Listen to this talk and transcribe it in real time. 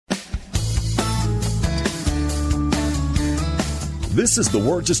This is the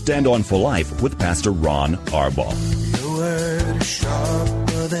Word to Stand On for Life with Pastor Ron Arbaugh. Your word is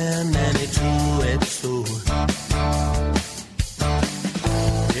sharper than any two-edged sword,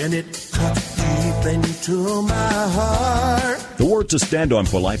 and it cuts deep into my heart. The Word to Stand On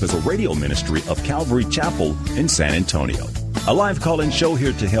for Life is a radio ministry of Calvary Chapel in San Antonio. A live call-in show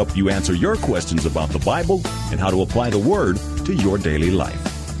here to help you answer your questions about the Bible and how to apply the Word to your daily life.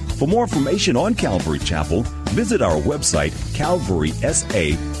 For more information on Calvary Chapel, visit our website,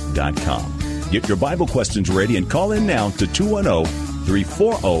 calvarysa.com. Get your Bible questions ready and call in now to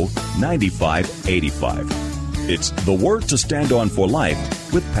 210-340-9585. It's The Word to Stand On for Life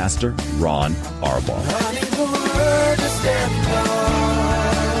with Pastor Ron Arbaugh. I need the word to stand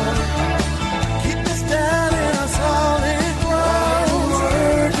on. Keep us down in a solid ground.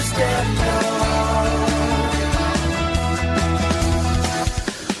 Word to stand on.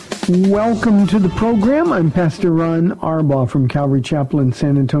 Welcome to the program. I'm Pastor Ron Arbaugh from Calvary Chapel in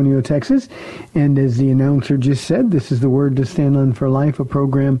San Antonio, Texas. And as the announcer just said, this is the Word to Stand On for Life, a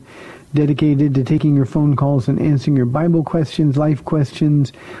program dedicated to taking your phone calls and answering your Bible questions, life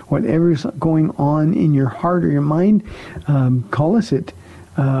questions, whatever's going on in your heart or your mind. Call us at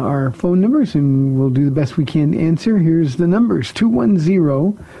our phone numbers, and we'll do the best we can to answer. Here's the numbers: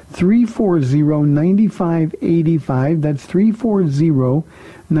 210-340-9585. That's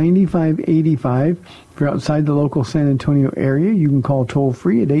 340-9585. If you're outside the local San Antonio area, you can call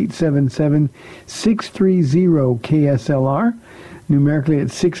toll-free at 877-630-KSLR. Numerically at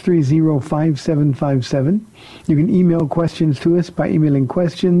 630-5757. You can email questions to us by emailing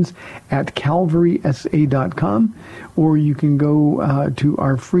questions at calvarysa.com, or you can go to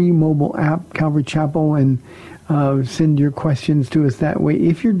our free mobile app, Calvary Chapel, and send your questions to us that way.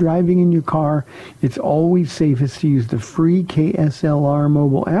 If you're driving in your car, it's always safest to use the free KSLR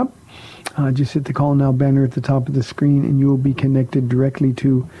mobile app. Just hit the Call Now banner at the top of the screen, and you will be connected directly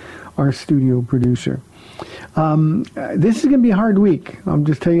to our studio producer. This is going to be a hard week. I'll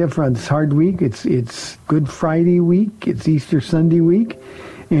just tell you up front, it's a hard week. It's Good Friday week. It's Easter Sunday week.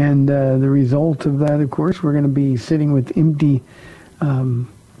 And the result of that, of course, we're going to be sitting with empty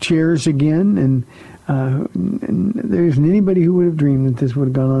chairs again. And there isn't anybody who would have dreamed that this would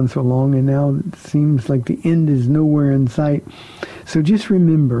have gone on so long. And now it seems like the end is nowhere in sight. So just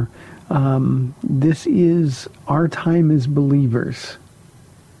remember, this is our time as believers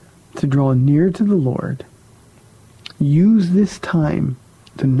to draw near to the Lord. Use this time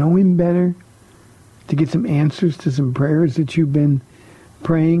to know Him better, to get some answers to some prayers that you've been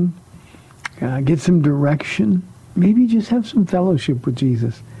praying, get some direction, maybe just have some fellowship with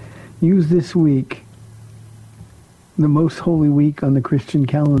Jesus. Use this week, the most holy week on the Christian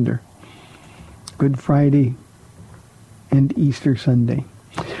calendar, Good Friday and Easter Sunday.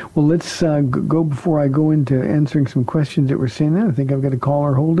 Well, let's go before I go into answering some questions that were sent in. I think I've got a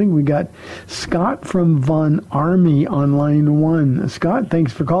caller holding. We got Scott from Von Army on line 1. Scott,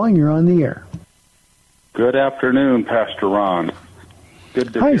 thanks for calling. You're on the air. Good afternoon, Pastor Ron.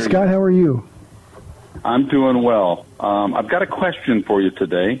 Good to Hi, hear Scott. you. How are you? I'm doing well. I've got a question for you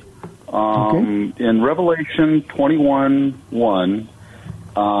today. Okay. In Revelation 21:1,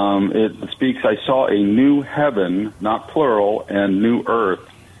 it speaks, I saw a new heaven, not plural, and new earth.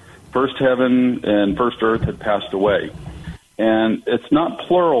 First heaven and first earth had passed away. And it's not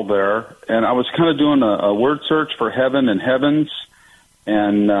plural there. And I was kind of doing a word search for heaven and heavens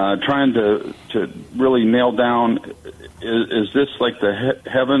and trying to really nail down, is this like the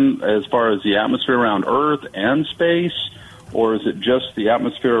heaven as far as the atmosphere around earth and space, or is it just the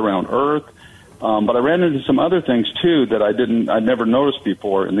atmosphere around earth? But I ran into some other things, too, that I'd never noticed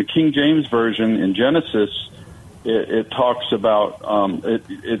before. In the King James Version, in Genesis, it talks about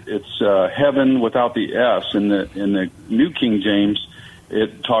it's heaven without the S. In the New King James,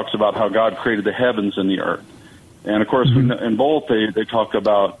 it talks about how God created the heavens and the earth. And, of course, in both, they talk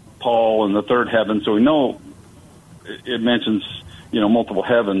about Paul and the third heaven. So we know it mentions, multiple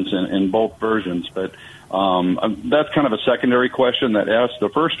heavens in both versions. But that's kind of a secondary question, that S. The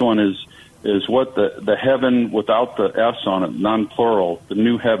first one is what the heaven without the S on it, non-plural, the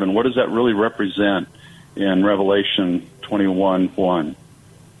new heaven, what does that really represent in Revelation 21:1?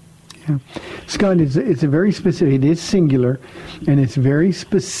 Yeah. Scott, it's a very specific, it is singular, and it's very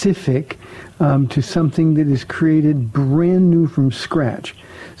specific to something that is created brand new from scratch.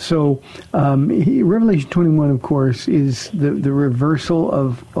 So Revelation 21, of course, is the reversal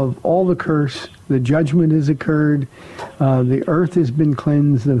of all the curse. The judgment has occurred. The earth has been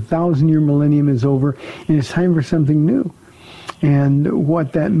cleansed. The 1,000-year millennium is over, and it's time for something new. And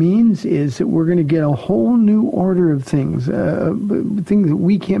what that means is that we're going to get a whole new order of things, things that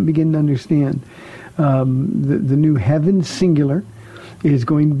we can't begin to understand. The new heavens, singular, is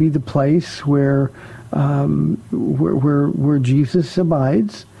going to be the place where Jesus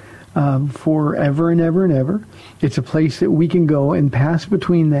abides forever and ever and ever. It's a place that we can go and pass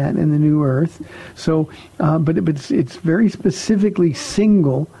between that and the new earth. So, but it's very specifically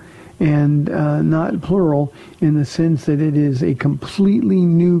single and not plural in the sense that it is a completely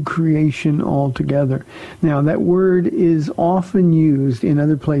new creation altogether. Now, that word is often used in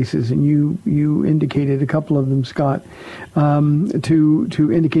other places, and you indicated a couple of them, Scott,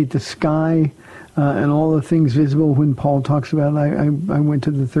 to indicate the sky and all the things visible. When Paul talks about, I went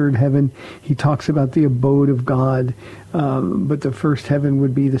to the third heaven, he talks about the abode of God. But the first heaven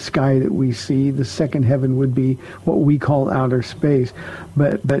would be the sky that we see. The second heaven would be what we call outer space.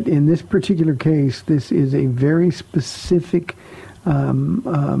 But in this particular case, this is a very specific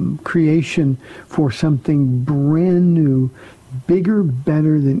creation for something brand new, bigger,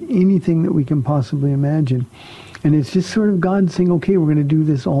 better than anything that we can possibly imagine. And it's just sort of God saying, okay, we're going to do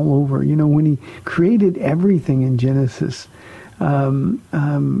this all over. You know, when he created everything in Genesis, we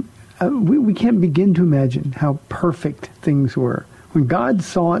can't begin to imagine how perfect things were. When God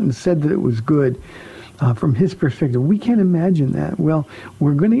saw it and said that it was good, from his perspective, we can't imagine that. Well,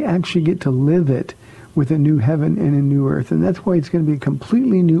 we're going to actually get to live it with a new heaven and a new earth. And that's why it's going to be a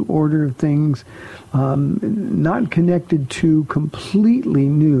completely new order of things, not connected to completely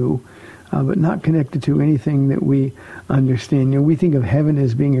new, but not connected to anything that we understand. You know, we think of heaven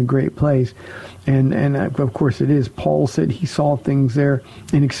as being a great place, and of course it is. Paul said he saw things there,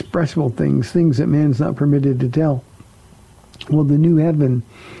 inexpressible things that man's not permitted to tell. Well, the new heaven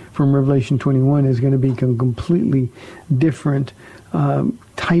from Revelation 21 is going to be a completely different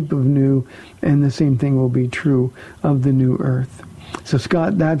type of new, and the same thing will be true of the new earth. So,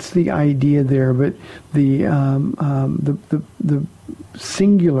 Scott, that's the idea there, but the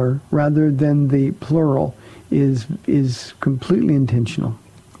singular rather than the plural is completely intentional.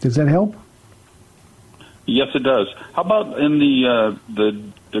 Does that help? Yes, it does. How about in the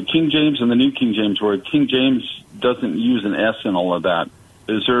King James and the New King James, where King James doesn't use an S in all of that?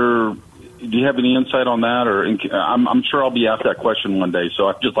 Do you have any insight on that? Or I'm sure I'll be asked that question one day, so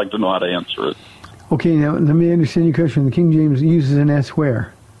I'd just like to know how to answer it. Okay, now let me understand your question. The King James uses an S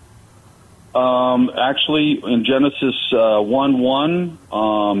where? Actually, in Genesis 1:1,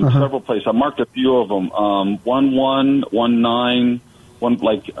 several places. I marked a few of them. 1:1, 1:9,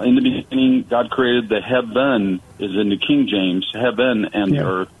 like in the beginning, God created the heaven is in the King James, heaven and the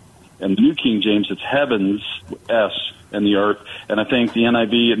earth. And the New King James, it's heavens, S, and the earth. And I think the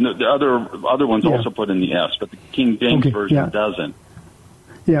NIV and the other ones also put in the S, but the King James version doesn't.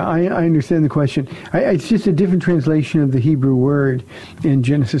 Yeah, I understand the question. It's just a different translation of the Hebrew word in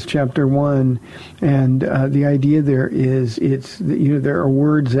Genesis chapter 1, and the idea there is there are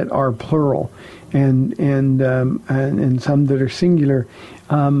words that are plural, and some that are singular.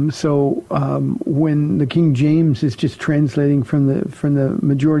 So when the King James is just translating from the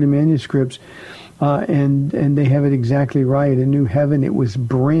majority manuscripts, and they have it exactly right. A new heaven, it was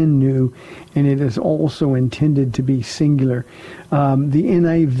brand new, and it is also intended to be singular. The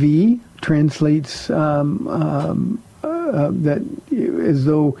NIV translates that as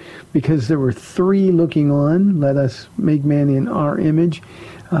though, because there were three looking on, let us make man in our image.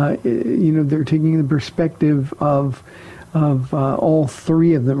 They're taking the perspective of all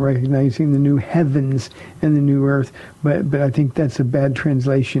three of them, recognizing the new heavens and the new earth. But I think that's a bad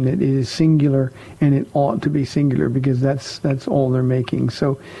translation. It is singular, and it ought to be singular, because that's all they're making.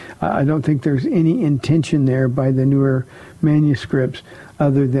 So I don't think there's any intention there by the newer manuscripts,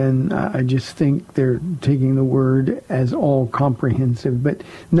 other than I just think they're taking the word as all comprehensive, but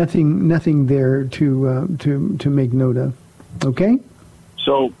nothing there to make note of. Okay?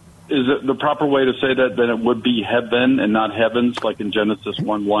 So is it the proper way to say that it would be heaven and not heavens, like in Genesis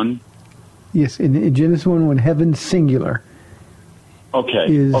 1:1? Yes, in Genesis 1:1, heaven singular. Okay.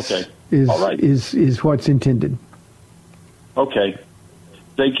 Is All right. is what's intended. Okay.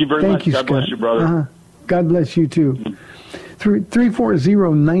 Thank you very much. You, God Scott. bless you, brother. God bless you too.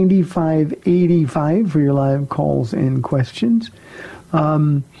 340-9585 for your live calls and questions.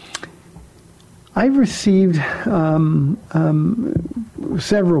 I've received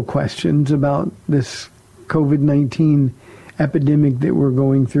several questions about this COVID-19 epidemic that we're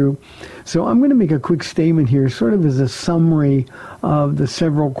going through. So I'm going to make a quick statement here, sort of as a summary of the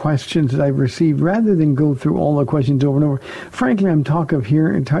several questions that I've received, rather than go through all the questions over and over. Frankly, I'm tired of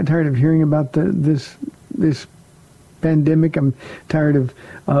hearing about this pandemic. I'm tired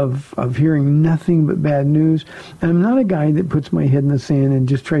of hearing nothing but bad news. And I'm not a guy that puts my head in the sand and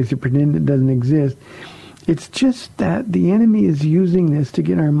just tries to pretend it doesn't exist. It's just that the enemy is using this to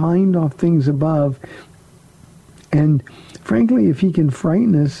get our mind off things above And frankly, if he can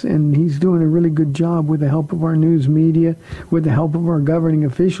frighten us, and he's doing a really good job with the help of our news media, with the help of our governing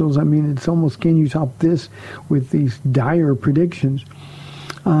officials, I mean, it's almost, can you top this with these dire predictions?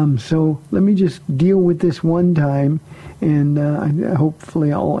 So let me just deal with this one time, and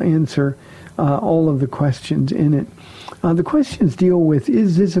hopefully I'll answer all of the questions in it. The questions deal with,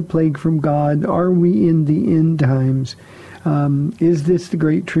 is this a plague from God? Are we in the end times? Is this the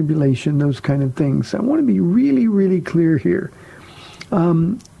Great Tribulation? Those kind of things. I want to be really, really clear here.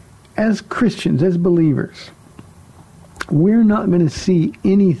 As Christians, as believers, we're not going to see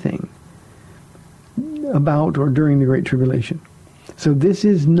anything about or during the Great Tribulation. So this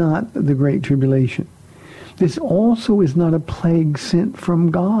is not the Great Tribulation. This also is not a plague sent from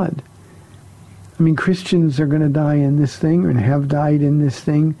God. I mean, Christians are going to die in this thing, and have died in this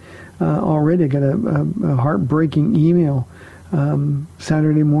thing already. I got a heartbreaking email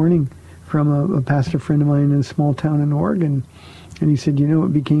Saturday morning from a pastor friend of mine in a small town in Oregon. And he said,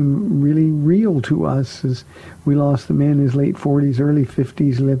 it became really real to us as we lost a man in his late 40s, early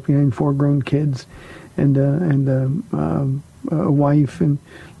 50s, left behind 4 grown kids and a wife. And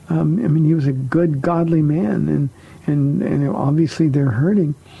I mean, he was a good, godly man. And obviously they're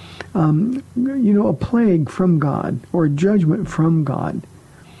hurting. A plague from God or a judgment from God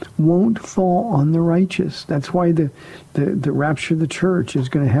won't fall on the righteous. That's why the rapture of the church is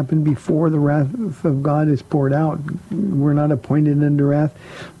going to happen before the wrath of God is poured out. We're not appointed unto wrath,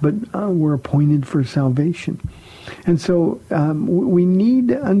 but we're appointed for salvation. And so we need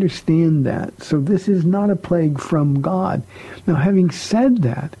to understand that. So this is not a plague from God. Now, having said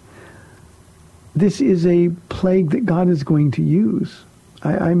that, this is a plague that God is going to use.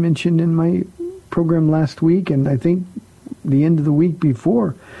 I mentioned in my program last week, and I think the end of the week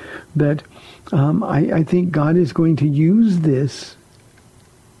before, that I think God is going to use this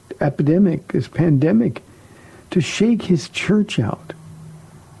epidemic, this pandemic, to shake his church out.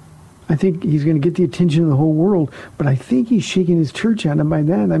 I think he's going to get the attention of the whole world, but I think he's shaking his church out. And by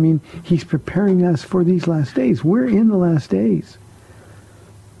that, I mean, he's preparing us for these last days. We're in the last days.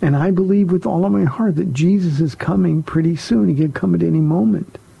 And I believe with all of my heart that Jesus is coming pretty soon. He could come at any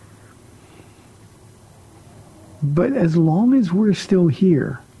moment. But as long as we're still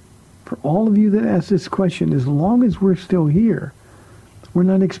here, for all of you that ask this question, as long as we're still here, we're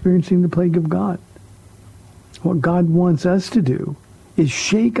not experiencing the plague of God. What God wants us to do is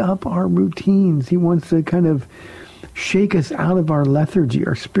shake up our routines. He wants to kind of shake us out of our lethargy,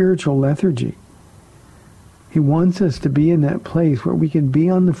 our spiritual lethargy. He wants us to be in that place where we can be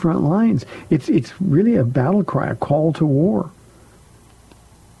on the front lines. It's really a battle cry, a call to war.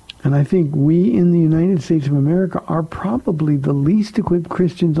 And I think we in the United States of America are probably the least equipped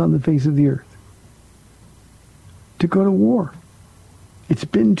Christians on the face of the earth to go to war. It's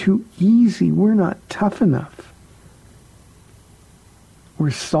been too easy. We're not tough enough.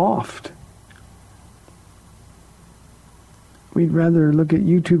 We're soft. We'd rather look at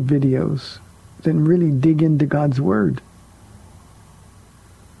YouTube videos than really dig into God's Word.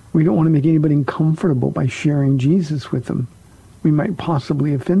 We don't want to make anybody uncomfortable by sharing Jesus with them. We might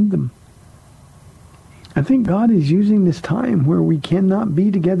possibly offend them. I think God is using this time where we cannot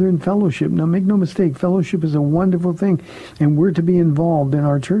be together in fellowship. Now, make no mistake, fellowship is a wonderful thing, and we're to be involved in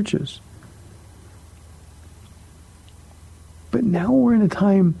our churches. But now we're in a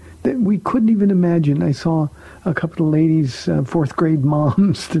time that we couldn't even imagine. I saw a couple of ladies, 4th grade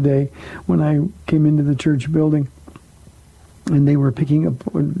moms today, when I came into the church building, and they were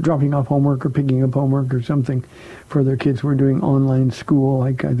dropping off homework or picking up homework or something for their kids. We're doing online school,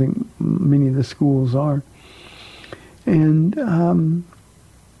 like I think many of the schools are. And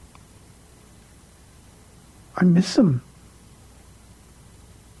I miss them.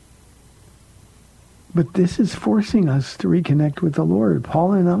 But this is forcing us to reconnect with the Lord,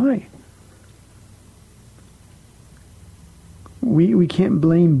 Paul and I. We can't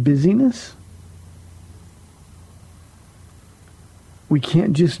blame busyness. We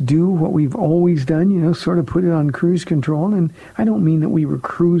can't just do what we've always done, sort of put it on cruise control. And I don't mean that we were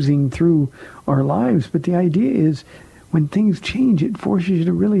cruising through our lives, but the idea is when things change, it forces you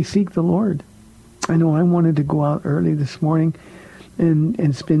to really seek the Lord. I know I wanted to go out early this morning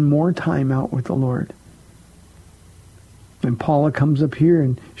and spend more time out with the Lord. And Paula comes up here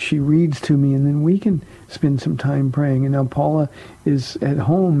and she reads to me, and then we can spend some time praying. And now Paula is at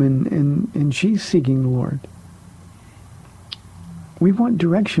home and she's seeking the Lord. We want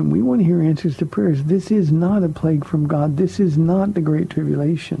direction. We want to hear answers to prayers. This is not a plague from God. This is not the Great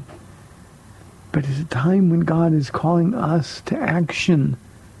Tribulation. But it's a time when God is calling us to action.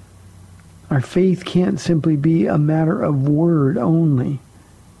 Our faith can't simply be a matter of word only.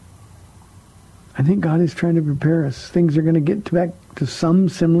 I think God is trying to prepare us. Things are going to get back to some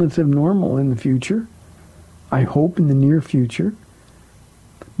semblance of normal in the future. I hope in the near future.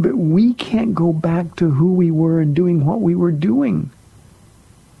 But we can't go back to who we were and doing what we were doing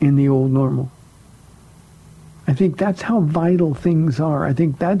in the old normal. I think that's how vital things are. I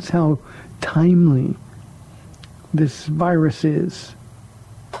think that's how timely this virus is.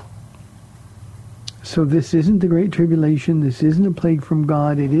 So this isn't the Great Tribulation. This isn't a plague from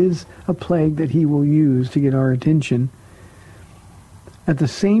God. It is a plague that he will use to get our attention. At the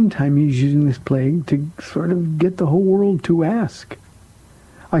same time, he's using this plague to sort of get the whole world to ask.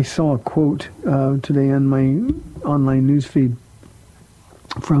 I saw a quote today on my online newsfeed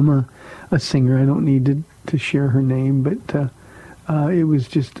from a singer. I don't need to share her name, but it was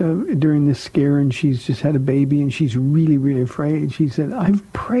just during this scare, and she's just had a baby, and she's really, really afraid. She said,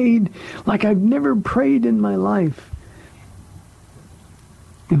 I've prayed like I've never prayed in my life.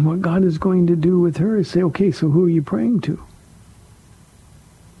 And what God is going to do with her is say, okay, so who are you praying to?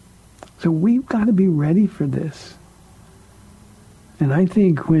 So we've got to be ready for this. And I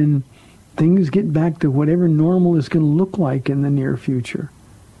think when things get back to whatever normal is going to look like in the near future,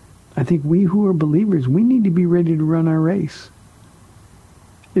 I think we who are believers, we need to be ready to run our race.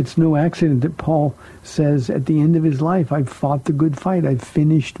 It's no accident that Paul says at the end of his life, I've fought the good fight. I've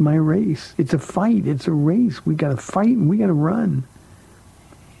finished my race. It's a fight. It's a race. We got to fight and we got to run.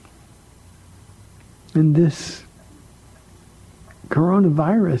 And this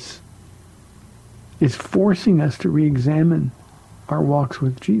coronavirus is forcing us to re-examine our walks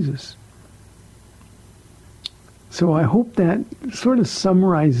with Jesus. So I hope that sort of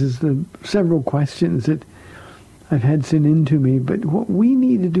summarizes the several questions that I've had sent in to me. But what we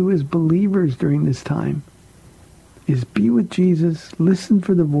need to do as believers during this time is be with Jesus, listen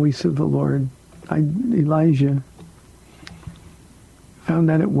for the voice of the Lord. Elijah found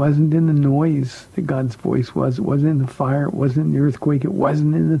that it wasn't in the noise that God's voice was. It wasn't in the fire. It wasn't in the earthquake. It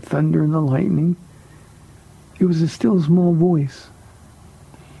wasn't in the thunder and the lightning. It was a still small voice.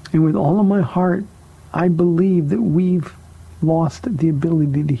 And with all of my heart, I believe that we've lost the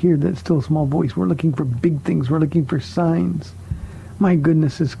ability to hear that still small voice. We're looking for big things. We're looking for signs. My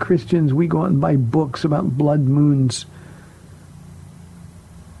goodness, as Christians, we go out and buy books about blood moons.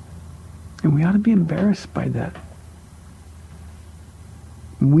 And we ought to be embarrassed by that.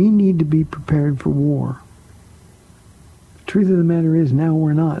 We need to be prepared for war. The truth of the matter is now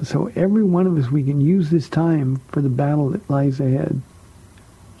we're not. So every one of us, we can use this time for the battle that lies ahead.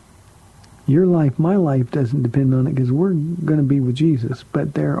 Your life, my life doesn't depend on it because we're going to be with Jesus.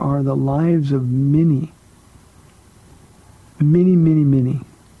 But there are the lives of many, many, many, many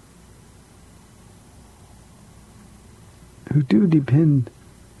who do depend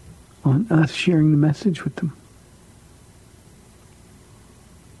on us sharing the message with them.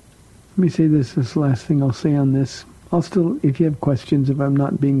 Let me say this last thing I'll say on this. I'll still, if you have questions, if I'm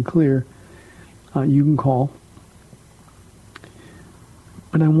not being clear, you can call.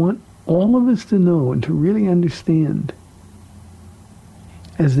 But I want all of us to know and to really understand,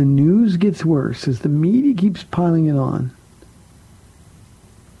 as the news gets worse, as the media keeps piling it on,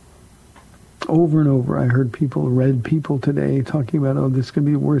 over and over, I heard read people today talking about, oh, this is going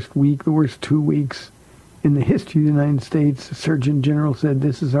to be the worst week, the worst 2 weeks in the history of the United States. The Surgeon General said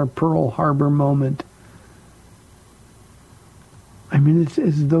this is our Pearl Harbor moment. I mean, it's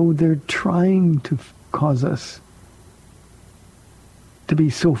as though they're trying to cause us to be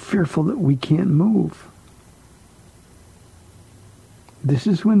so fearful that we can't move. This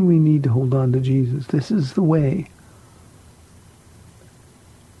is when we need to hold on to Jesus. This is the way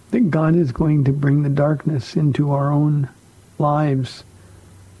that God is going to bring the darkness into our own lives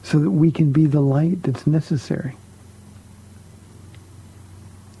so that we can be the light that's necessary.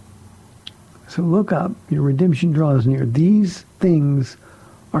 So look up. Your redemption draws near. These things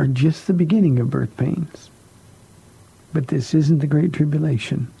are just the beginning of birth pains. But this isn't the Great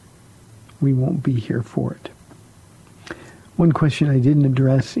Tribulation. We won't be here for it. One question I didn't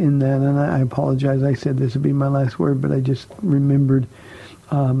address in that, and I apologize, I said this would be my last word, but I just remembered,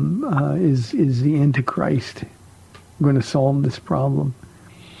 is the Antichrist going to solve this problem?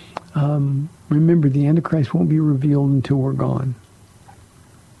 Remember, the Antichrist won't be revealed until we're gone.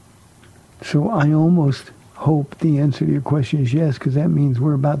 So I almost hope the answer to your question is yes, because that means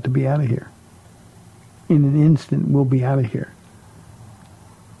we're about to be out of here. In an instant, we'll be out of here.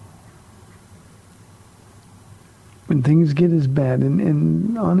 When things get as bad,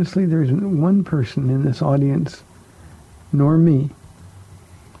 and honestly, there isn't one person in this audience, nor me,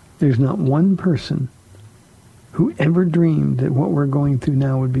 there's not one person who ever dreamed that what we're going through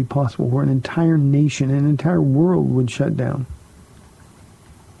now would be possible, where an entire nation, an entire world would shut down.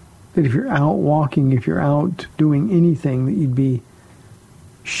 That if you're out walking, if you're out doing anything, that you'd be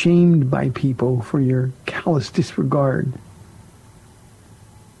shamed by people for your callous disregard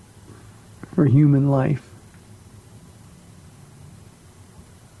for human life.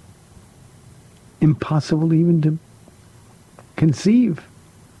 Impossible even to conceive.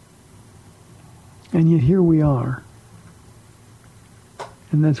 And yet here we are.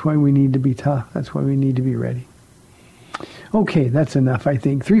 And that's why we need to be tough. That's why we need to be ready. Okay, that's enough, I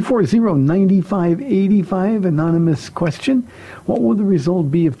think. 340-9585, anonymous question. What will the result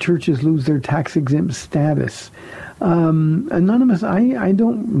be if churches lose their tax-exempt status? Anonymous, I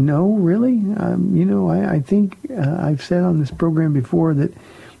don't know, really. I think I've said on this program before that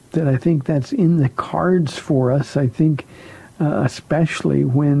I think that's in the cards for us. I think especially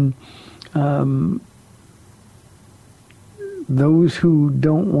when those who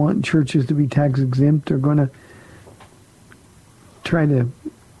don't want churches to be tax-exempt are going to try to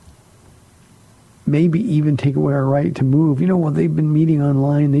maybe even take away our right to move. They've been meeting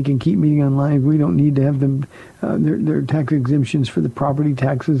online. They can keep meeting online. We don't need to have them, their tax exemptions for the property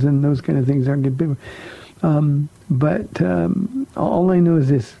taxes and those kind of things aren't good. But all I know is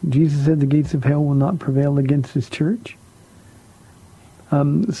this. Jesus said the gates of hell will not prevail against his church.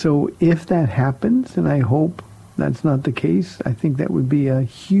 So if that happens, and I hope that's not the case, I think that would be a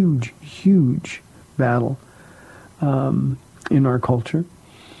huge, huge battle in our culture.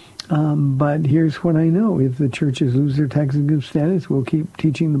 But here's what I know. If the churches lose their tax-exempt status, we'll keep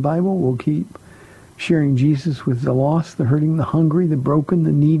teaching the Bible. We'll keep sharing Jesus with the lost, the hurting, the hungry, the broken,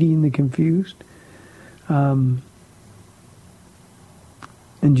 the needy, and the confused. And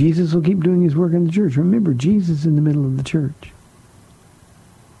Jesus will keep doing his work in the church. Remember, Jesus is in the middle of the church.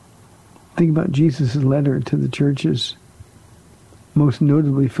 Think about Jesus' letter to the churches, most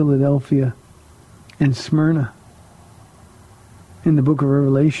notably Philadelphia and Smyrna. In the book of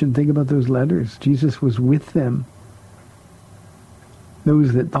Revelation, think about those letters. Jesus was with them.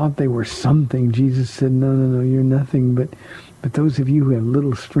 Those that thought they were something, Jesus said, no, you're nothing. But those of you who have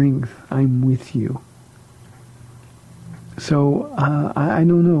little strength, I'm with you. So I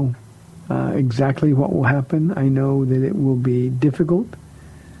don't know exactly what will happen. I know that it will be difficult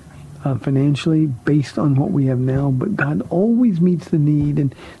financially based on what we have now. But God always meets the need.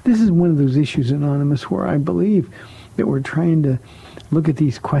 And this is one of those issues, Anonymous, where I believe that we're trying to look at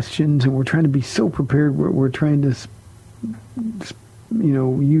these questions and we're trying to be so prepared. We're trying to,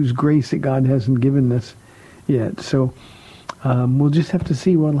 use grace that God hasn't given us yet. So we'll just have to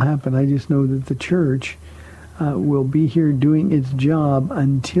see what will happen. I just know that the church will be here doing its job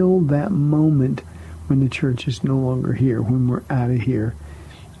until that moment when the church is no longer here, when we're out of here.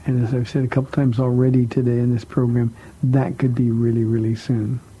 And as I've said a couple times already today in this program, that could be really, really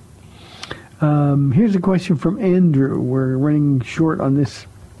soon. Here's a question from Andrew. We're running short on this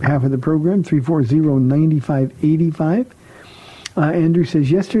half of the program, 340-9585. Andrew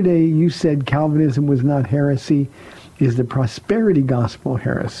says, yesterday you said Calvinism was not heresy. Is the prosperity gospel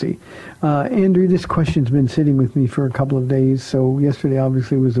heresy? Andrew, this question's been sitting with me for a couple of days. So yesterday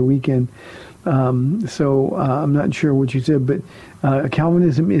obviously was the weekend. So I'm not sure what you said, but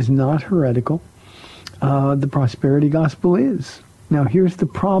Calvinism is not heretical. The prosperity gospel is. Now, here's the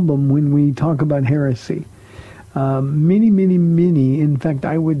problem when we talk about heresy. Many, in fact,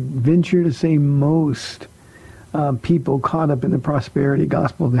 I would venture to say most people caught up in the prosperity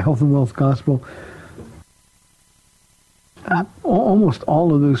gospel, the health and wealth gospel, almost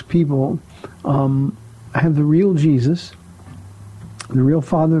all of those people have the real Jesus, the real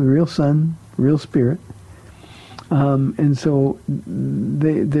Father, the real Son, the real Spirit. And so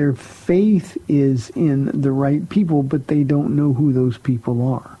their faith is in the right people, but they don't know who those people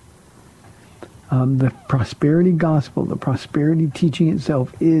are. The prosperity gospel, the prosperity teaching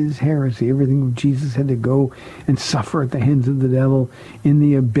itself is heresy. Everything Jesus had to go and suffer at the hands of the devil in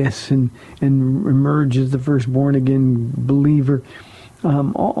the abyss and emerge as the first born-again believer.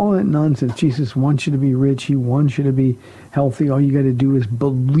 All that nonsense. Jesus wants you to be rich. He wants you to be healthy. All you got to do is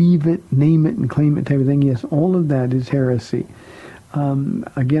believe it, name it, and claim it type of thing. Yes, all of that is heresy.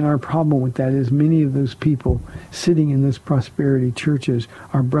 Again, our problem with that is many of those people sitting in those prosperity churches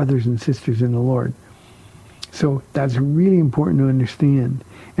are brothers and sisters in the Lord. So that's really important to understand.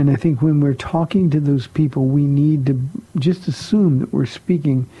 And I think when we're talking to those people, we need to just assume that we're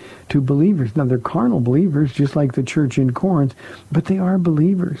speaking to believers. Now, they're carnal believers, just like the church in Corinth, but they are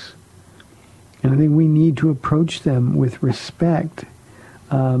believers. And I think we need to approach them with respect.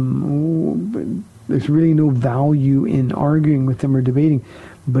 There's really no value in arguing with them or debating,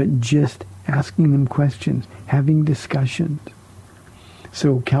 but just asking them questions, having discussions.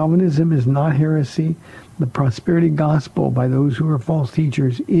 So Calvinism is not heresy. The prosperity gospel by those who are false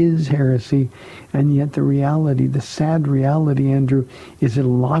teachers is heresy. And yet the reality, the sad reality, Andrew, is that a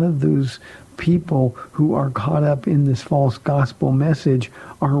lot of those people who are caught up in this false gospel message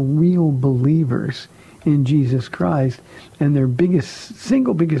are real believers in Jesus Christ. And their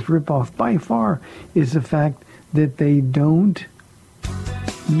single biggest ripoff by far is the fact that they don't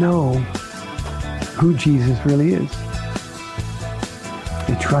know who Jesus really is.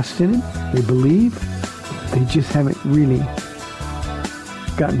 They trust in him. They believe. They just haven't really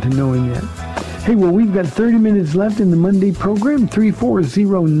gotten to know him yet. Hey, well, we've got 30 minutes left in the Monday program.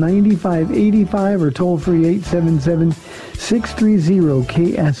 340-9585 or toll free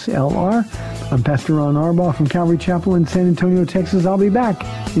 877-630-KSLR. I'm Pastor Ron Arbaugh from Calvary Chapel in San Antonio, Texas. I'll be back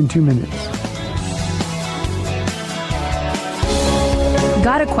in 2 minutes.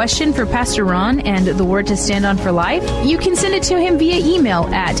 Got a question for Pastor Ron and the Word to Stand On for Life? You can send it to him via email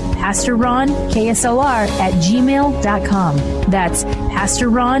at pastorronksLR@gmail.com. That's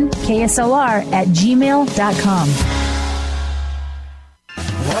pastorronksLR@gmail.com.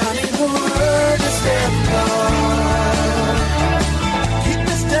 I need the Word to stand on. Keep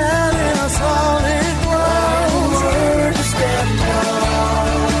us down in a solid ground. Word to stand on.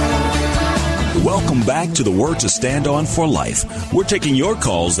 Welcome back to the Word to Stand On for Life. We're taking your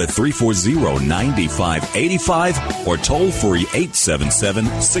calls at 340-9585 or toll free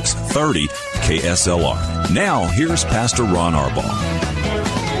 877-630-KSLR. Now, here's Pastor Ron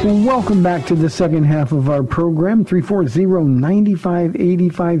Arbaugh. Welcome back to the second half of our program,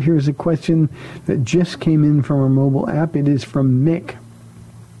 340-9585. Here's a question that just came in from our mobile app. It is from Mick.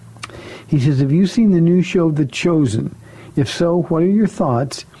 He says, have you seen the new show, The Chosen? If so, what are your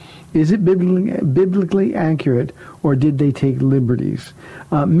thoughts? Is it biblically accurate, or did they take liberties?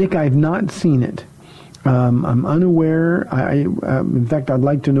 Mick, I've not seen it. I'm unaware. In fact, I'd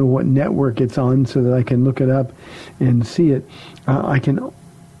like to know what network it's on so that I can look it up and see it. I can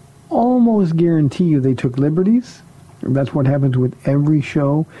almost guarantee you they took liberties. That's what happens with every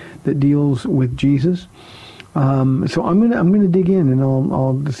show that deals with Jesus. So I'm gonna dig in, and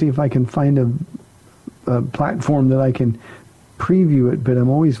I'll see if I can find a platform that I can preview it. But I'm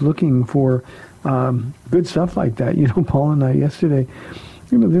always looking for good stuff like that. You know, Paul and I yesterday,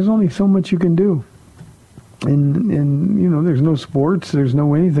 there's only so much you can do. And there's no sports, there's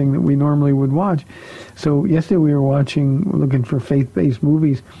no anything that we normally would watch. So yesterday we were looking for faith-based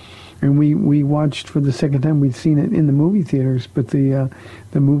movies, and we watched for the second time. We'd seen it in the movie theaters, but the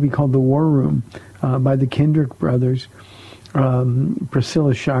movie called The War Room by the Kendrick brothers.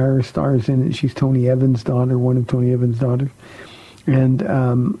 Priscilla Shire stars in it. She's Tony Evans' daughter, one of Tony Evans' daughters. And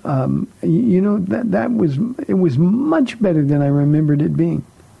it was much better than I remembered it being.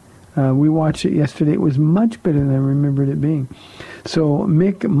 We watched it yesterday. It was much better than I remembered it being. So,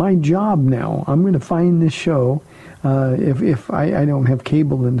 Mick, my job now, I'm going to find this show. If I don't have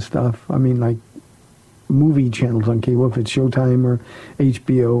cable and stuff, I mean, like movie channels on cable, if it's Showtime or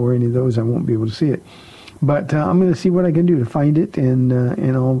HBO or any of those, I won't be able to see it. But I'm going to see what I can do to find it, and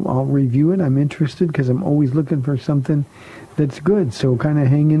I'll review it. I'm interested because I'm always looking for something that's good. So kind of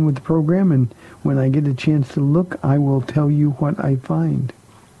hang in with the program, and when I get a chance to look, I will tell you what I find.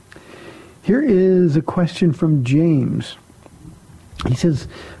 Here is a question from James. He says,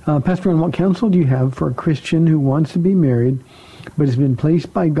 Pastor Ron, what counsel do you have for a Christian who wants to be married but has been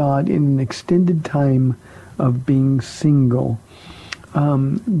placed by God in an extended time of being single?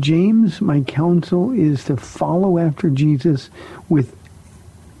 James, my counsel is to follow after Jesus with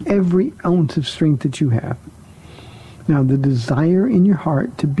every ounce of strength that you have. Now, the desire in your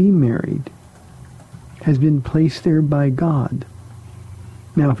heart to be married has been placed there by God.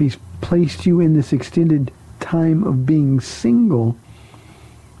 Now, if he's placed you in this extended time of being single,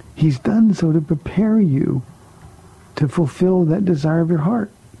 he's done so to prepare you to fulfill that desire of your heart.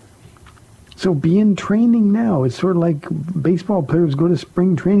 So be in training now. It's sort of like baseball players go to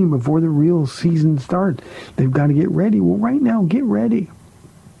spring training before the real season starts. They've got to get ready. Well, right now, get ready.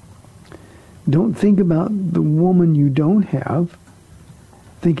 Don't think about the woman you don't have.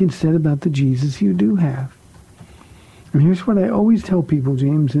 Think instead about the Jesus you do have. And here's what I always tell people,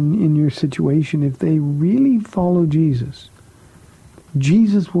 James, in your situation. If they really follow Jesus,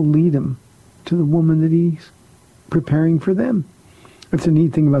 Jesus will lead them to the woman that he's preparing for them. That's a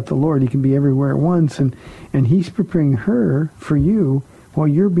neat thing about the Lord. He can be everywhere at once, and he's preparing her for you while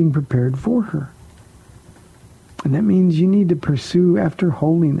you're being prepared for her. And that means you need to pursue after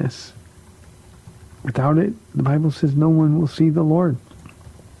holiness. Without it, the Bible says no one will see the Lord.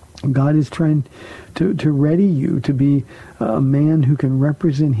 God is trying to ready you to be a man who can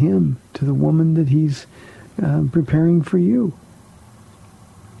represent him to the woman that he's preparing for you.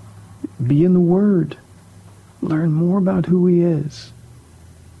 Be in the Word. Learn more about who he is.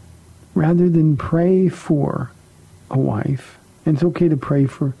 Rather than pray for a wife, and it's okay to pray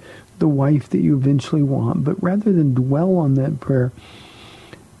for the wife that you eventually want, but rather than dwell on that prayer,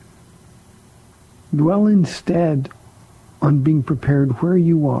 dwell instead on being prepared where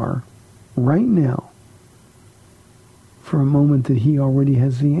you are right now for a moment that he already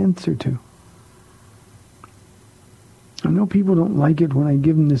has the answer to. I know people don't like it when I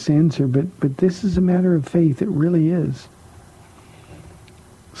give them this answer, but this is a matter of faith. It really is.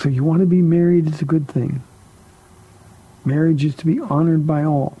 So you want to be married, it's a good thing. Marriage is to be honored by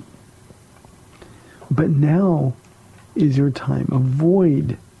all. But now is your time.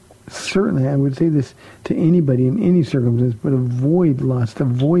 Avoid, certainly I would say this to anybody in any circumstance, but avoid lust,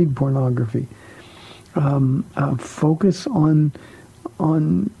 avoid pornography. Focus on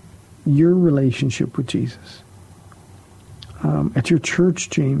your relationship with Jesus. At your church,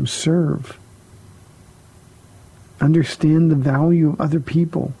 James, serve. Understand the value of other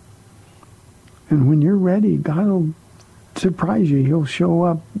people. And when you're ready, God will surprise you. He'll show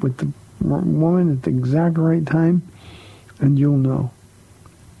up with the woman at the exact right time, and you'll know.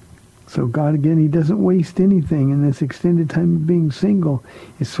 So God, again, he doesn't waste anything. In this extended time of being single,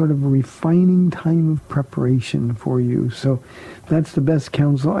 it's sort of a refining time of preparation for you. So that's the best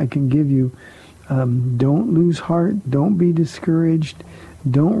counsel I can give you. Don't lose heart. Don't be discouraged.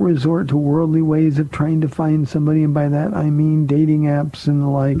 Don't resort to worldly ways of trying to find somebody, and by that I mean dating apps and the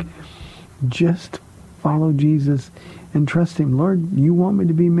like. Just follow Jesus and trust him. Lord, you want me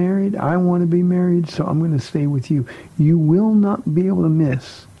to be married? I want to be married, so I'm going to stay with you. You will not be able to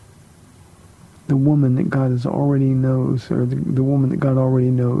miss the woman that God already knows, or the woman that God already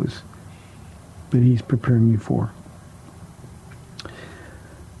knows that he's preparing you for.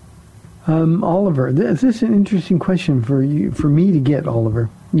 Oliver, this is an interesting question for me to get, Oliver.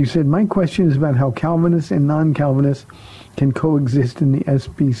 You said, my question is about how Calvinists and non-Calvinists can coexist in the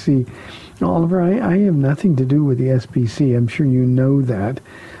SBC. Oliver, I have nothing to do with the SBC. I'm sure you know that.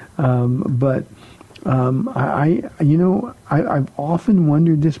 But I've often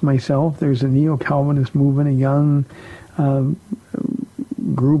wondered this myself. There's a neo-Calvinist movement, a young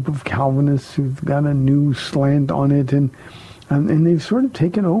group of Calvinists who've got a new slant on it, and they've sort of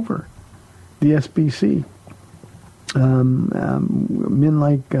taken over the SBC. Men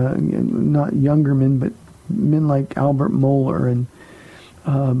like, not younger men, but men like Albert Moeller and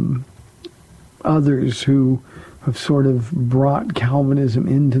others who have sort of brought Calvinism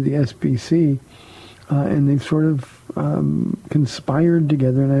into the SBC, and they've sort of conspired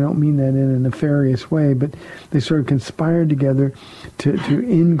together, and I don't mean that in a nefarious way, but they sort of conspired together to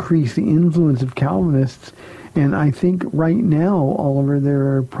increase the influence of Calvinists. And I think right now, Oliver,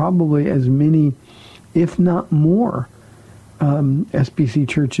 there are probably as many, if not more, SBC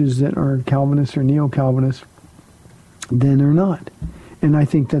churches that are Calvinists or neo-Calvinists than are not. And I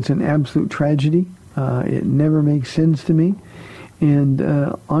think that's an absolute tragedy. It never makes sense to me. And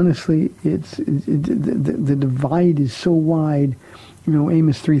honestly, the divide is so wide. You know,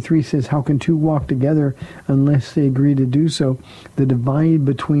 Amos 3:3 says, how can two walk together unless they agree to do so? The divide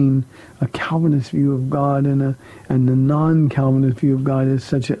between a Calvinist view of God and the non-Calvinist view of God is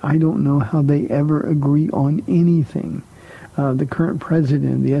such that I don't know how they ever agree on anything. The current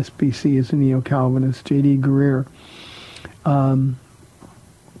president of the SBC is a neo-Calvinist, J.D. Greer. So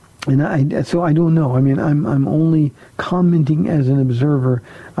I don't know. I mean, I'm only commenting as an observer.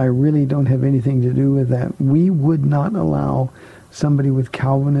 I really don't have anything to do with that. We would not allow somebody with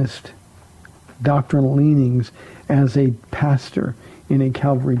Calvinist doctrinal leanings as a pastor in a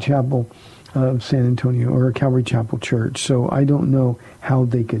Calvary Chapel of San Antonio or a Calvary Chapel church. So I don't know how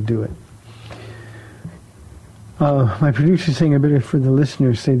they could do it. My producer's saying I better, for the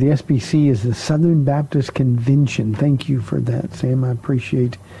listeners, say the SBC is the Southern Baptist Convention. Thank you for that, Sam. I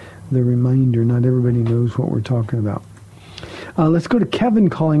appreciate the reminder. Not everybody knows what we're talking about. Let's go to Kevin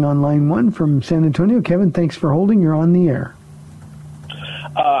calling on line 1 from San Antonio. Kevin, thanks for holding. You're on the air.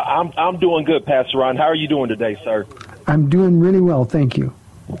 I'm doing good, Pastor Ron. How are you doing today, sir? I'm doing really well, thank you.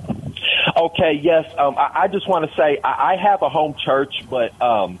 Okay, yes. I just want to say I have a home church, but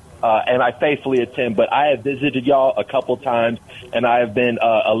and I faithfully attend. But I have visited y'all a couple times, and I have been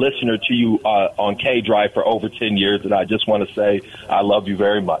a listener to you on K-Drive for over 10 years. And I just want to say I love you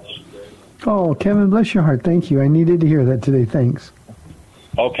very much. Oh, Kevin, bless your heart. Thank you. I needed to hear that today. Thanks.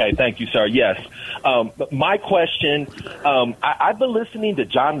 Okay, thank you, sir. Yes. My question, I've been listening to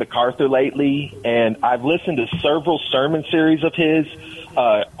John MacArthur lately, and I've listened to several sermon series of his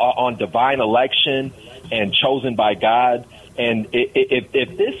on divine election and chosen by God. And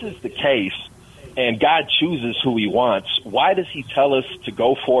if this is the case, and God chooses who he wants, why does he tell us to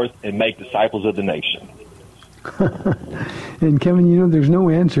go forth and make disciples of the nation? And Kevin, you know, there's no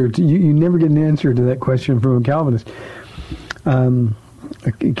answer. You never get an answer to that question from a Calvinist. A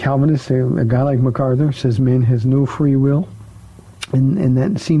Calvinist, a guy like MacArthur, says man has no free will. And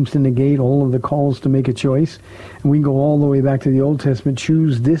that seems to negate all of the calls to make a choice. And we go all the way back to the Old Testament.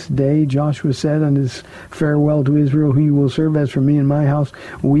 Choose this day, Joshua said on his farewell to Israel, who you will serve. As for me and my house,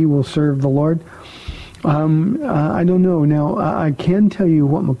 we will serve the Lord. I don't know. Now, I can tell you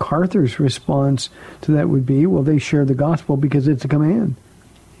what MacArthur's response to that would be. Well, they share the gospel because it's a command.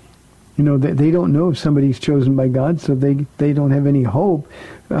 You know, they don't know if somebody's chosen by God, so they don't have any hope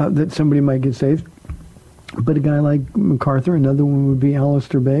that somebody might get saved. But a guy like MacArthur, another one would be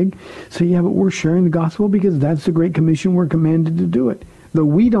Alistair Begg. So yeah, but we're sharing the gospel because that's the Great Commission. We're commanded to do it. Though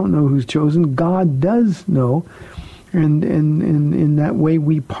we don't know who's chosen, God does know. And in that way,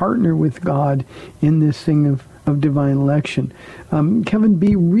 we partner with God in this thing of divine election. Kevin,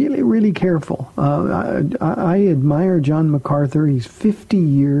 be really, really careful. I admire John MacArthur. He's 50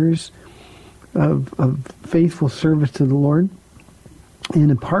 years of faithful service to the Lord.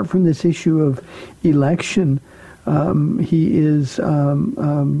 And apart from this issue of election, he is a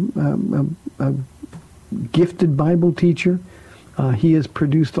gifted Bible teacher. He has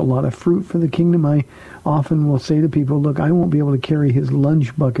produced a lot of fruit for the kingdom. I often will say to people, look, I won't be able to carry his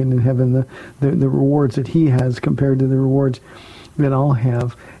lunch bucket in heaven, the rewards that he has compared to the rewards that I'll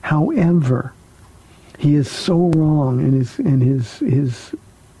have. However, he is so wrong in his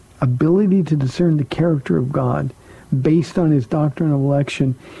ability to discern the character of God based on his doctrine of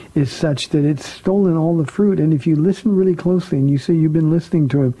election is such that it's stolen all the fruit. And if you listen really closely, and you say you've been listening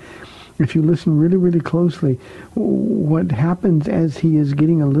to him, if you listen really, really closely, what happens as he is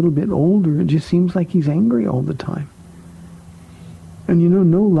getting a little bit older, it just seems like he's angry all the time. And you know,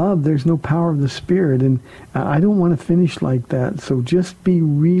 no love, there's no power of the Spirit. And I don't want to finish like that. So just be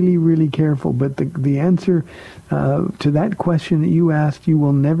really, really careful. But the answer to that question that you asked, you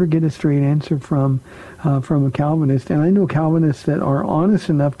will never get a straight answer from a Calvinist. And I know Calvinists that are honest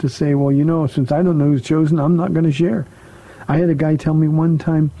enough to say, well, you know, since I don't know who's chosen, I'm not going to share. I had a guy tell me one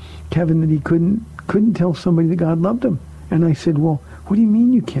time, Kevin, that he couldn't tell somebody that God loved him. And I said, well, what do you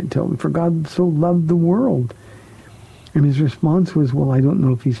mean you can't tell me? For God so loved the world. And his response was, well, I don't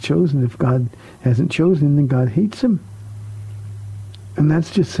know if he's chosen. If God hasn't chosen, then God hates him. And that's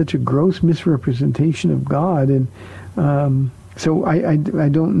just such a gross misrepresentation of God. And so I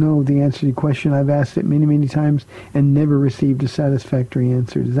don't know the answer to your question. I've asked it many, many times and never received a satisfactory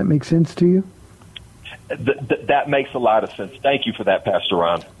answer. Does that make sense to you? That makes a lot of sense. Thank you for that, Pastor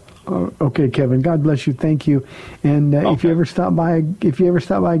Ron. Okay, Kevin. God bless you. Thank you. And okay. if you ever stop by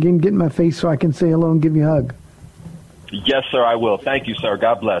again, get in my face so I can say hello and give you a hug. Yes, sir, I will. Thank you, sir.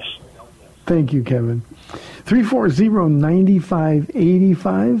 God bless. Thank you, Kevin.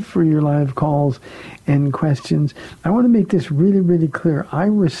 340-9585 for your live calls and questions. I want to make this really, really clear. I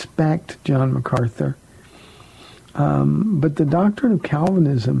respect John MacArthur, but the doctrine of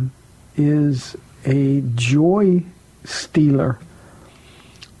Calvinism is a joy stealer.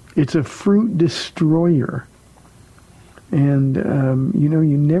 It's a fruit destroyer. And, you know,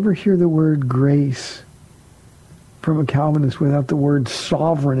 you never hear the word grace from a Calvinist without the word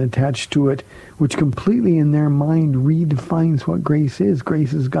sovereign attached to it, which completely in their mind redefines what grace is.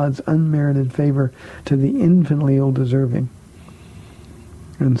 Grace is God's unmerited favor to the infinitely ill-deserving.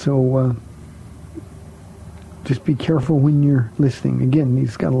 And so just be careful when you're listening. Again,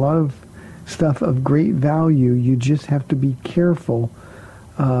 he's got a lot of stuff of great value. You just have to be careful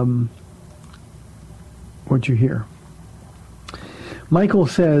what you hear. Michael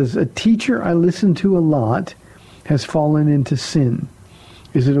says, a teacher I listen to a lot has fallen into sin.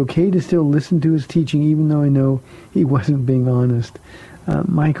 Is it okay to still listen to his teaching even though I know he wasn't being honest?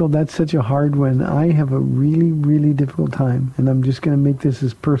 Michael, that's such a hard one. I have a really, really difficult time, and I'm just going to make this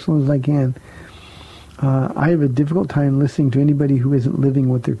as personal as I can. I have a difficult time listening to anybody who isn't living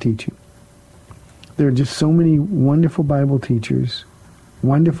what they're teaching. There are just so many wonderful Bible teachers,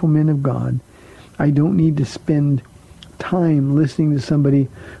 wonderful men of God. I don't need to spend time listening to somebody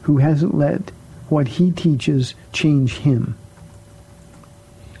who hasn't let what he teaches change him.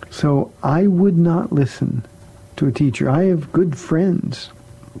 So I would not listen to a teacher. I have good friends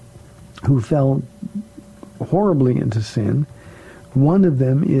who fell horribly into sin. One of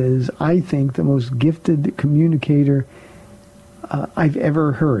them is, I think, the most gifted communicator I've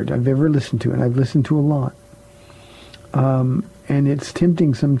ever heard, I've ever listened to, and I've listened to a lot. And it's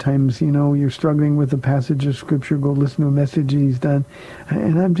tempting sometimes, you know, you're struggling with a passage of Scripture, go listen to a message he's done,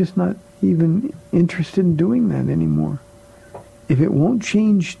 and I'm just not even interested in doing that anymore. If it won't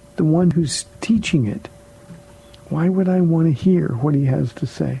change the one who's teaching it, why would I want to hear what he has to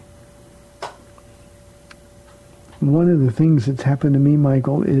say? one of the things that's happened to me,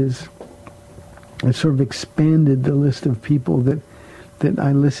 Michael, is I've sort of expanded the list of people that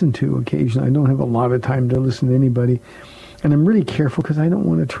I listen to occasionally. I don't have a lot of time to listen to anybody. And I'm really careful because I don't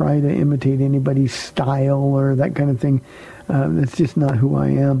want to try to imitate anybody's style or that kind of thing. That's just not who I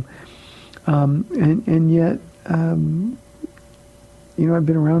am. And yet, you know, I've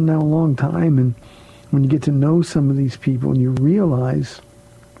been around now a long time, and when you get to know some of these people and you realize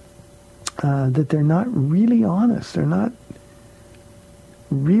that they're not really honest, they're not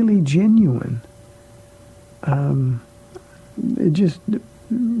really genuine, it just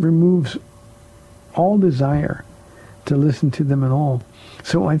removes all desire to listen to them at all.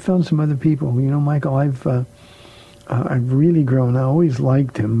 So I found some other people. You know, Michael, I've really grown. I always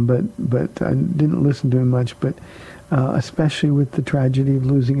liked him, but I didn't listen to him much. But especially with the tragedy of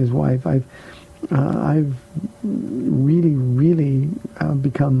losing his wife, I've really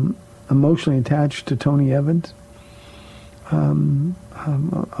become emotionally attached to Tony Evans, a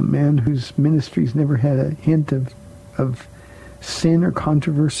man whose ministry's never had a hint of sin or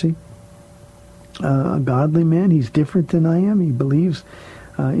controversy. A godly man. He's different than I am. He believes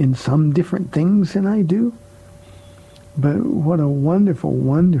in some different things than I do. But what a wonderful,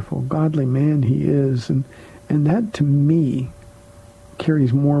 wonderful, godly man he is. And that, to me,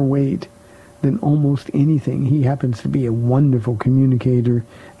 carries more weight than almost anything. He happens to be a wonderful communicator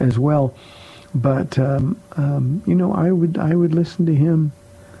as well. But, you know, I would listen to him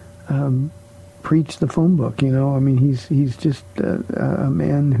preach the phone book. You know, I mean, he's just a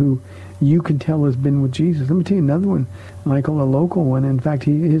man who you can tell has been with Jesus. Let me tell you another one, Michael, a local one. In fact,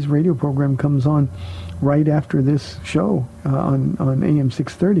 his radio program comes on right after this show on AM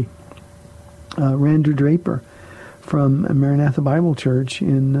 630. Rander Draper from Maranatha Bible Church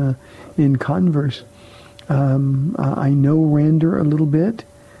in Converse. I know Rander a little bit.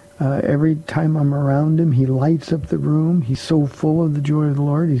 Every time I'm around him, he lights up the room. He's so full of the joy of the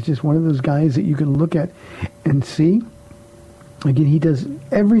Lord. He's just one of those guys that you can look at and see. Again, he does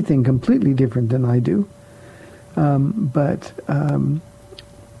everything completely different than I do. But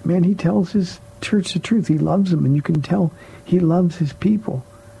man, he tells his church the truth. He loves them, and you can tell he loves his people.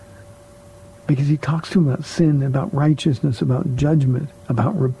 Because he talks to them about sin, about righteousness, about judgment,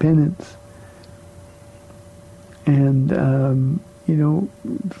 about repentance. And, you know,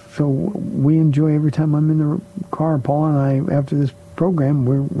 so we enjoy every time I'm in the car, Paul and I, after this program,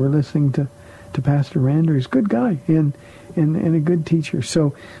 we're listening to Pastor Rander. He's a good guy and a good teacher.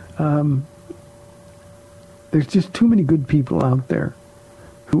 So there's just too many good people out there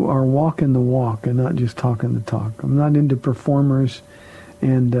who are walking the walk and not just talking the talk. I'm not into performers,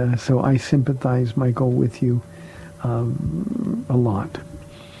 and so I sympathize, Michael, with you a lot.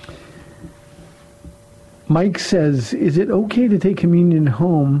 Mike says, is it okay to take communion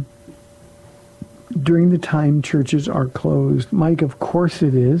home during the time churches are closed? Mike, of course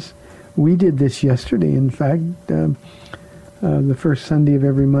it is. We did this yesterday. In fact, the first Sunday of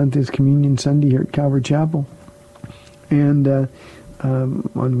every month is Communion Sunday here at Calvary Chapel. And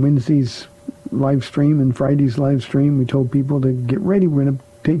on Wednesday's live stream and Friday's live stream, we told people to get ready. We're going to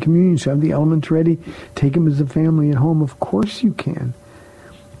take communion, so have the elements ready. Take them as a family at home. Of course you can.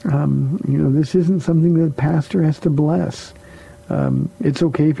 You know, this isn't something that a pastor has to bless. It's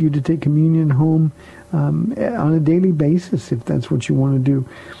okay for you to take communion home on a daily basis if that's what you want to do.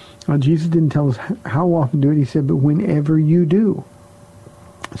 Jesus didn't tell us how often to do it. He said, but whenever you do.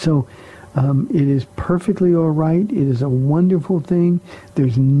 So it is perfectly all right. It is a wonderful thing.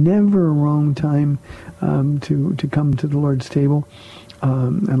 There's never a wrong time to come to the Lord's table.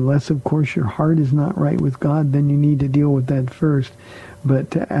 Unless, of course, your heart is not right with God, then you need to deal with that first.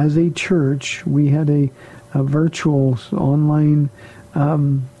 But as a church, we had a virtual online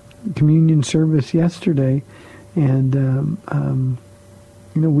communion service yesterday, and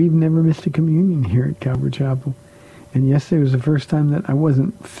you know, we've never missed a communion here at Calvary Chapel. And yesterday was the first time that I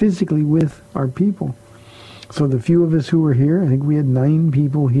wasn't physically with our people. So the few of us who were here, I think we had 9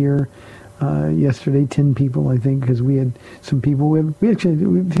 people here yesterday, 10 people, I think, because we had some people. We actually,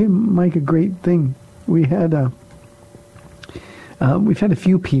 Mike, a great thing. We've had a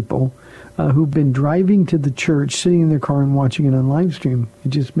few people who've been driving to the church, sitting in their car and watching it on live stream. It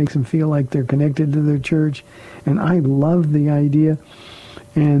just makes them feel like they're connected to their church. And I love the idea.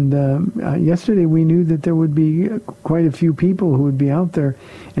 And yesterday we knew that there would be quite a few people who would be out there.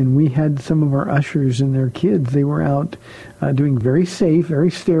 And we had some of our ushers and their kids. They were out doing very safe,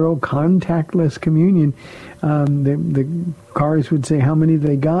 very sterile, contactless communion. The cars would say how many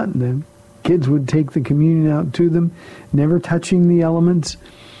they got, and the kids would take the communion out to them, never touching the elements.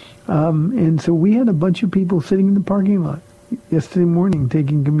 And so we had a bunch of people sitting in the parking lot yesterday morning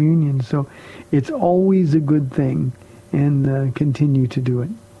taking communion. So it's always a good thing, and continue to do it.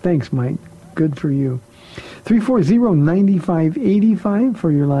 Thanks, Mike. Good for you. 340-9585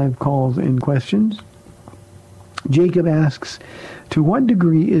 for your live calls and questions. Jacob asks, to what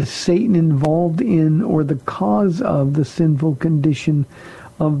degree is Satan involved in or the cause of the sinful condition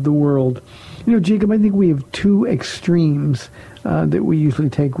of the world? You know, Jacob, I think we have two extremes that we usually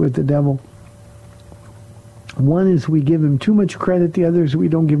take with the devil. One is we give him too much credit. The other is we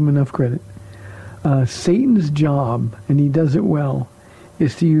don't give him enough credit. Satan's job, and he does it well,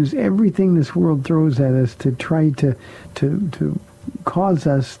 is to use everything this world throws at us to try to cause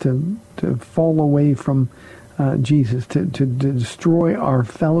us to fall away from Jesus, to destroy our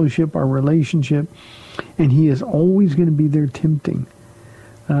fellowship, our relationship, and he is always going to be there tempting.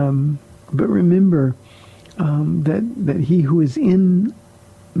 But remember that he who is in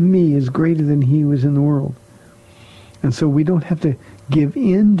me is greater than he who is in the world. And so we don't have to give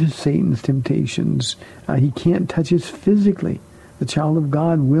in to Satan's temptations. He can't touch us physically. The child of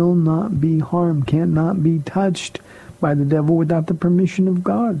God will not be harmed, cannot be touched by the devil without the permission of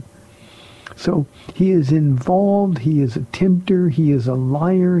God. So he is involved, he is a tempter, he is a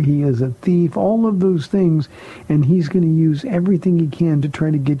liar, he is a thief, all of those things, and he's going to use everything he can to try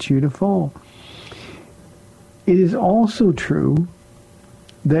to get you to fall. It is also true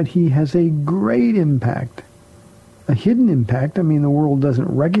that he has a great impact, a hidden impact. I mean, the world doesn't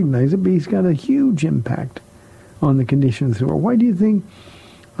recognize it, but he's got a huge impact on the conditions of the world. Why do you think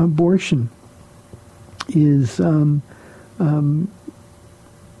abortion is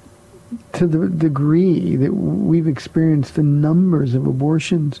to the degree that we've experienced the numbers of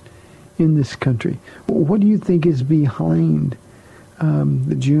abortions in this country? What do you think is behind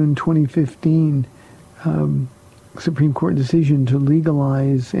the June 2015 Supreme Court decision to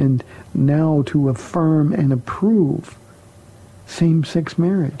legalize and now to affirm and approve same-sex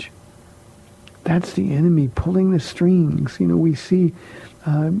marriage? That's the enemy pulling the strings. You know, we see,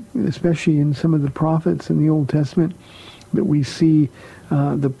 especially in some of the prophets in the Old Testament, that we see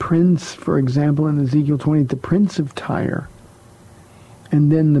the prince, for example, in Ezekiel 20, the prince of Tyre.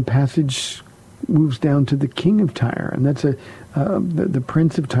 And then the passage moves down to the king of Tyre. And that's the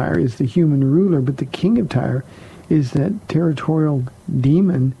prince of Tyre is the human ruler, but the king of Tyre is that territorial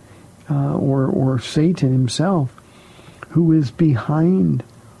demon or Satan himself, who is behind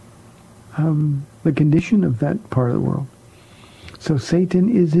the condition of that part of the world. So Satan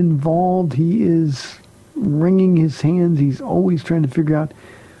is involved. He is wringing his hands. He's always trying to figure out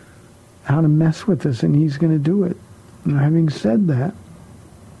how to mess with us, and he's going to do it. Now, having said that,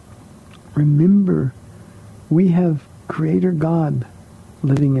 remember, we have Creator God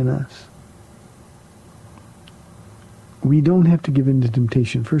living in us. We don't have to give in to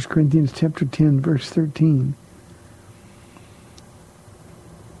temptation. 1 Corinthians chapter 10, verse 13.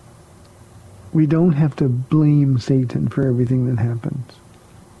 We don't have to blame Satan for everything that happens.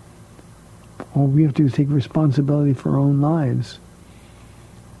 All we have to do is take responsibility for our own lives.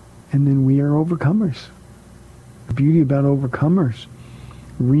 And then we are overcomers. The beauty about overcomers.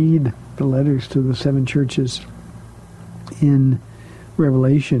 Read the letters to the 7 churches in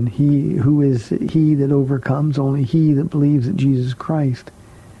Revelation. Who is he that overcomes? Only he that believes that Jesus Christ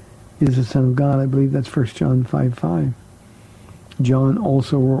is the Son of God. I believe that's 1 John 5:5. John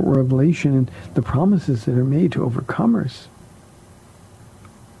also wrote Revelation, and the promises that are made to overcomers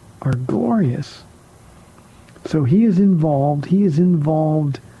are glorious. So he is involved. He is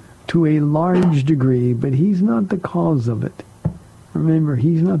involved to a large degree, but he's not the cause of it. Remember,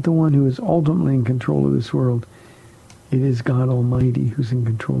 he's not the one who is ultimately in control of this world. It is God Almighty who's in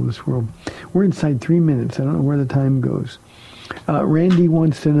control of this world. We're inside 3 minutes. I don't know where the time goes. Randy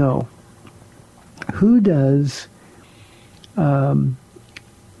wants to know, who does...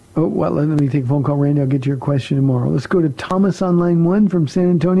 let me take a phone call, Randy. I'll get your question tomorrow. Let's go to Thomas on line 1 from San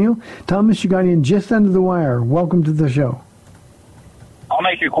Antonio. Thomas, you got in just under the wire. Welcome to the show. I'll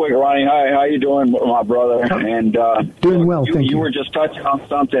make it quick, Ronnie. Hi, how you doing, my brother? And doing well, thank you. You were just touching on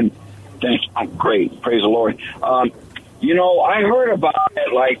something. Thanks. Great. Praise the Lord. I heard about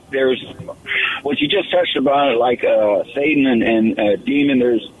it, like there's what you just touched about, like Satan and a demon.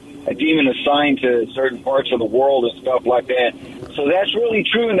 There's a demon assigned to certain parts of the world and stuff like that. So that's really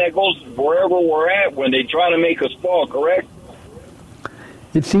true, and that goes wherever we're at when they try to make us fall, correct?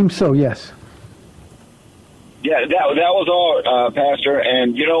 It seems so, yes. Yeah, that was all, Pastor.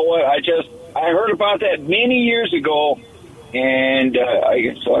 And you know what? I heard about that many years ago, and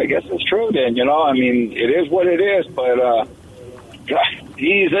I guess it's true then. I mean, it is what it is, but God,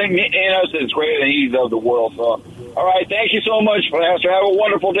 he's in us is greater than he's of the world. So, all right, thank you so much, Pastor. Have a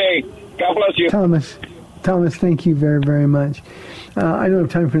wonderful day. God bless you. Thomas, Thomas, thank you very, very much. I don't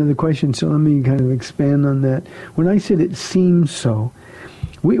have time for another question, so let me kind of expand on that. When I said it seems so,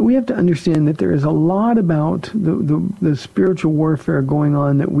 we have to understand that there is a lot about the spiritual warfare going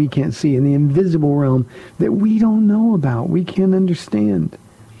on that we can't see, in the invisible realm that we don't know about, we can't understand.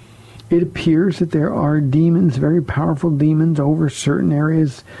 It appears that there are demons, very powerful demons, over certain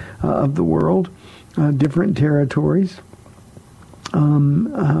areas of the world, different territories.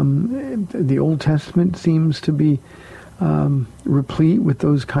 The Old Testament seems to be replete with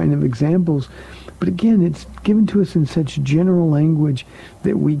those kind of examples. But again, it's given to us in such general language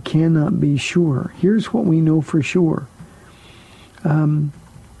that we cannot be sure. Here's what we know for sure.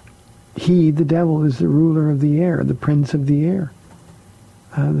 He, the devil, is the ruler of the air, the prince of the air.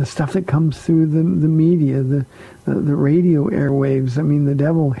 The stuff that comes through the media, the radio airwaves. I mean, the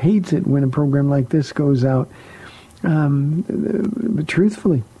devil hates it when a program like this goes out. But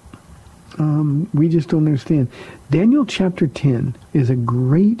truthfully, we just don't understand. Daniel chapter 10 is a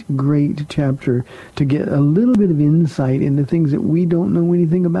great, great chapter to get a little bit of insight into things that we don't know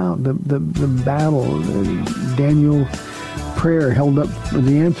anything about. The battle, Daniel prayer held up, or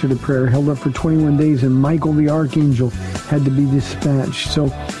the answer to prayer held up for 21 days, and Michael the archangel had to be dispatched. So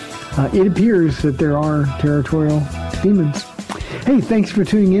it appears that there are territorial demons. Hey, thanks for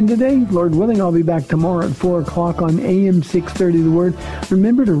tuning in today. Lord willing, I'll be back tomorrow at 4 o'clock on AM 630 The Word.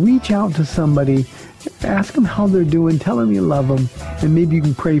 Remember to reach out to somebody, ask them how they're doing, tell them you love them, and maybe you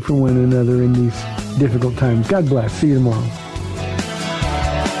can pray for one another in these difficult times. God bless. See you tomorrow.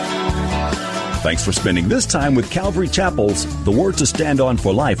 Thanks for spending this time with Calvary Chapel's The Word to Stand On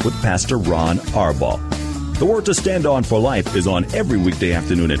for Life with Pastor Ron Arbaugh. The Word to Stand On for Life is on every weekday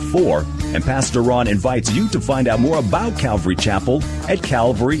afternoon at 4, and Pastor Ron invites you to find out more about Calvary Chapel at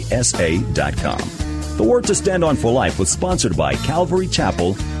calvarysa.com. The Word to Stand On for Life was sponsored by Calvary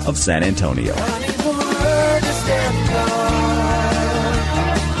Chapel of San Antonio. I need the word to stand on.